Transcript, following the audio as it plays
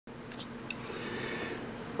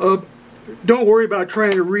Don't worry about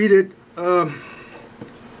trying to read it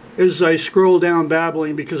as I scroll down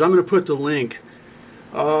babbling, because I'm going to put the link.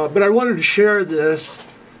 But I wanted to share this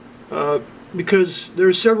because there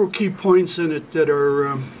are several key points in it that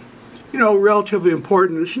are, you know, relatively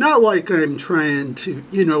important. It's not like I'm trying to,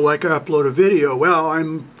 you know, like I upload a video, well,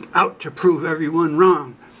 I'm out to prove everyone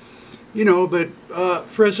wrong. You know, but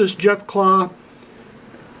for instance, Jeff Claw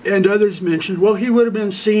and others mentioned, well, he would have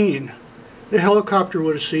been seen. The helicopter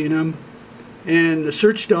would have seen him, and the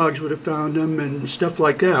search dogs would have found him, and stuff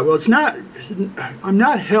like that. Well, it's not, I'm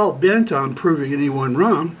not hell-bent on proving anyone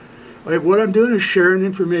wrong. What I'm doing is sharing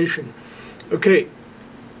information. Okay,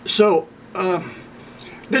 so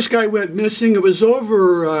this guy went missing. It was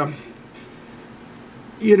over,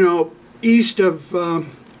 you know, east of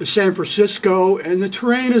San Francisco, and the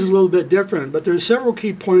terrain is a little bit different, but there's several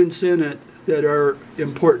key points in it that are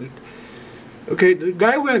important. Okay, the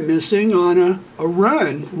guy went missing on a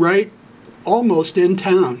run right almost in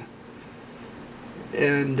town.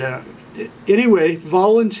 And anyway,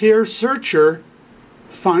 volunteer searcher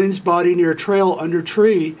finds body near trail under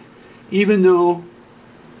tree, even though,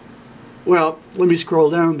 well, let me scroll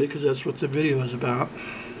down because that's what the video is about.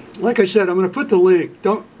 Like I said, I'm going to put the link.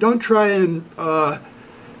 Don't try and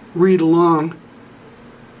read along.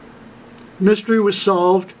 Mystery was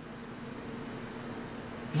solved.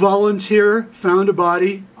 Volunteer found a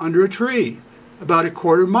body under a tree about a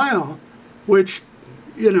quarter mile, which,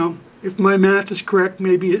 you know, if my math is correct,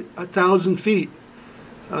 maybe 1,000 feet,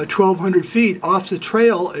 1,200 feet off the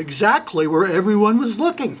trail, exactly where everyone was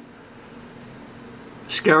looking,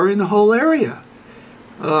 scouring the whole area.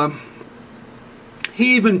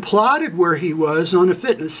 He even plotted where he was on a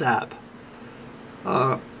fitness app.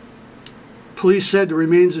 Police said the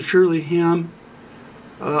remains of surely him.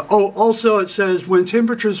 Also it says, when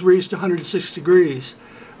temperatures reached 106 degrees.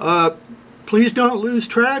 Please don't lose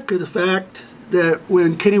track of the fact that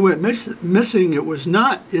when Kenny went missing, it was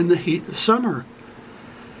not in the heat of summer.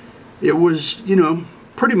 It was, you know,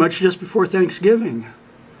 pretty much just before Thanksgiving.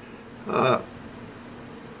 At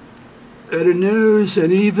a news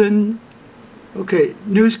and even, okay,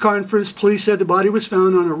 news conference, police said the body was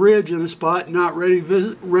found on a ridge in a spot not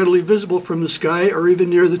readily visible from the sky or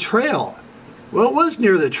even near the trail. Well, it was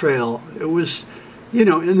near the trail. It was, you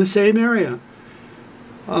know, in the same area.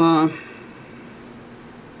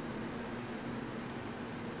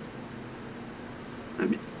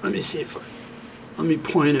 Let me see if let me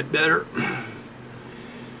point it better.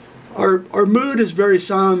 Our mood is very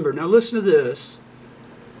somber. Now listen to this.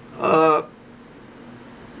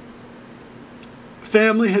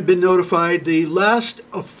 Family had been notified the last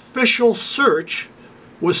official search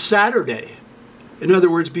was Saturday. In other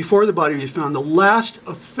words, before the body was found, the last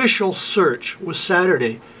official search was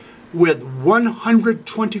Saturday, with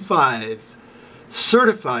 125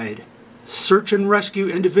 certified search and rescue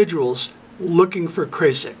individuals looking for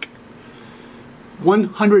Krasik.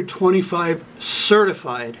 125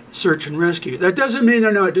 certified search and rescue. That doesn't mean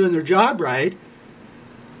they're not doing their job right.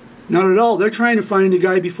 Not at all. They're trying to find the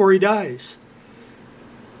guy before he dies.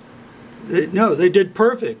 No, they did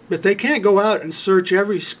perfect, but they can't go out and search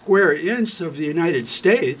every square inch of the United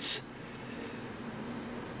States.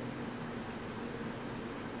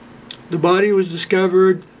 The body was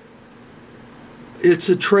discovered. It's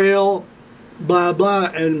a trail, blah,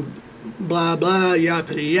 blah, and blah, blah,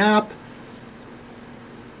 yappity yap.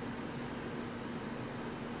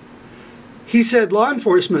 He said law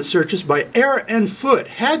enforcement searches by air and foot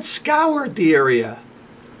had scoured the area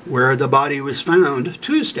where the body was found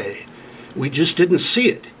Tuesday. We just didn't see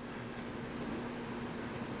it.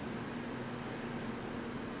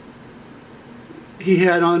 He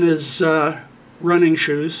had on his running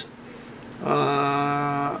shoes,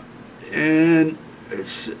 and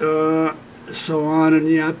it's, so on and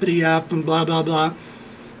yappity yap and blah, blah, blah.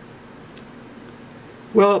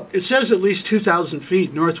 Well, it says at least 2,000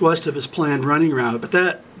 feet northwest of his planned running route, but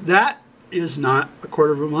that is not a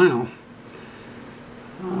quarter of a mile.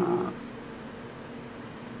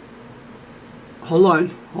 Hold on.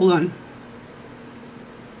 Hold on.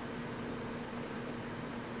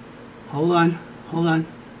 Hold on.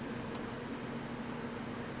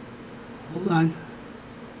 Hold on.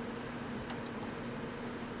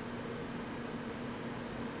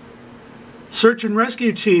 Search and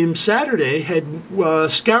rescue team Saturday had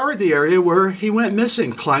scoured the area where he went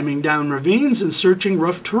missing, climbing down ravines and searching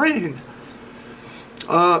rough terrain.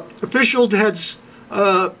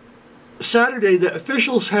 Saturday, the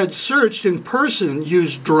officials had searched in person,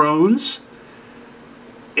 used drones,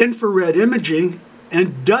 infrared imaging,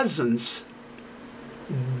 and dozens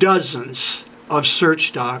of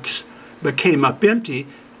search docks, but came up empty,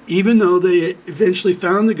 even though they eventually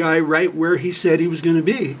found the guy right where he said he was going to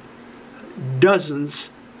be.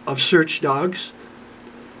 Dozens of search dogs,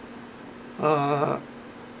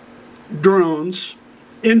 drones,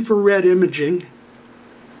 infrared imaging,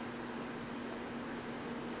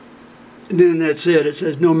 and then that's it. It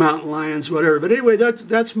says no mountain lions, whatever. But anyway,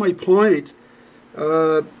 that's my point.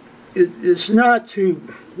 It's not to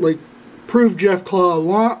like prove Jeff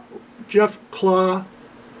Claw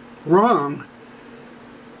wrong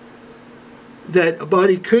that a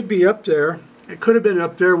body could be up there. It could have been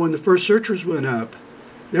up there when the first searchers went up.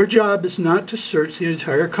 Their job is not to search the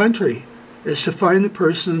entire country. It's to find the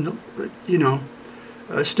person, you know,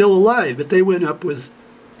 still alive. But they went up with,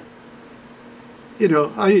 you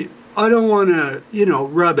know, I don't want to, you know,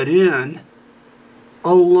 rub it in,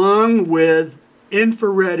 along with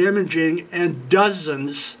infrared imaging and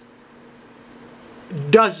dozens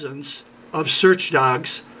of search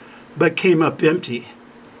dogs, but came up empty.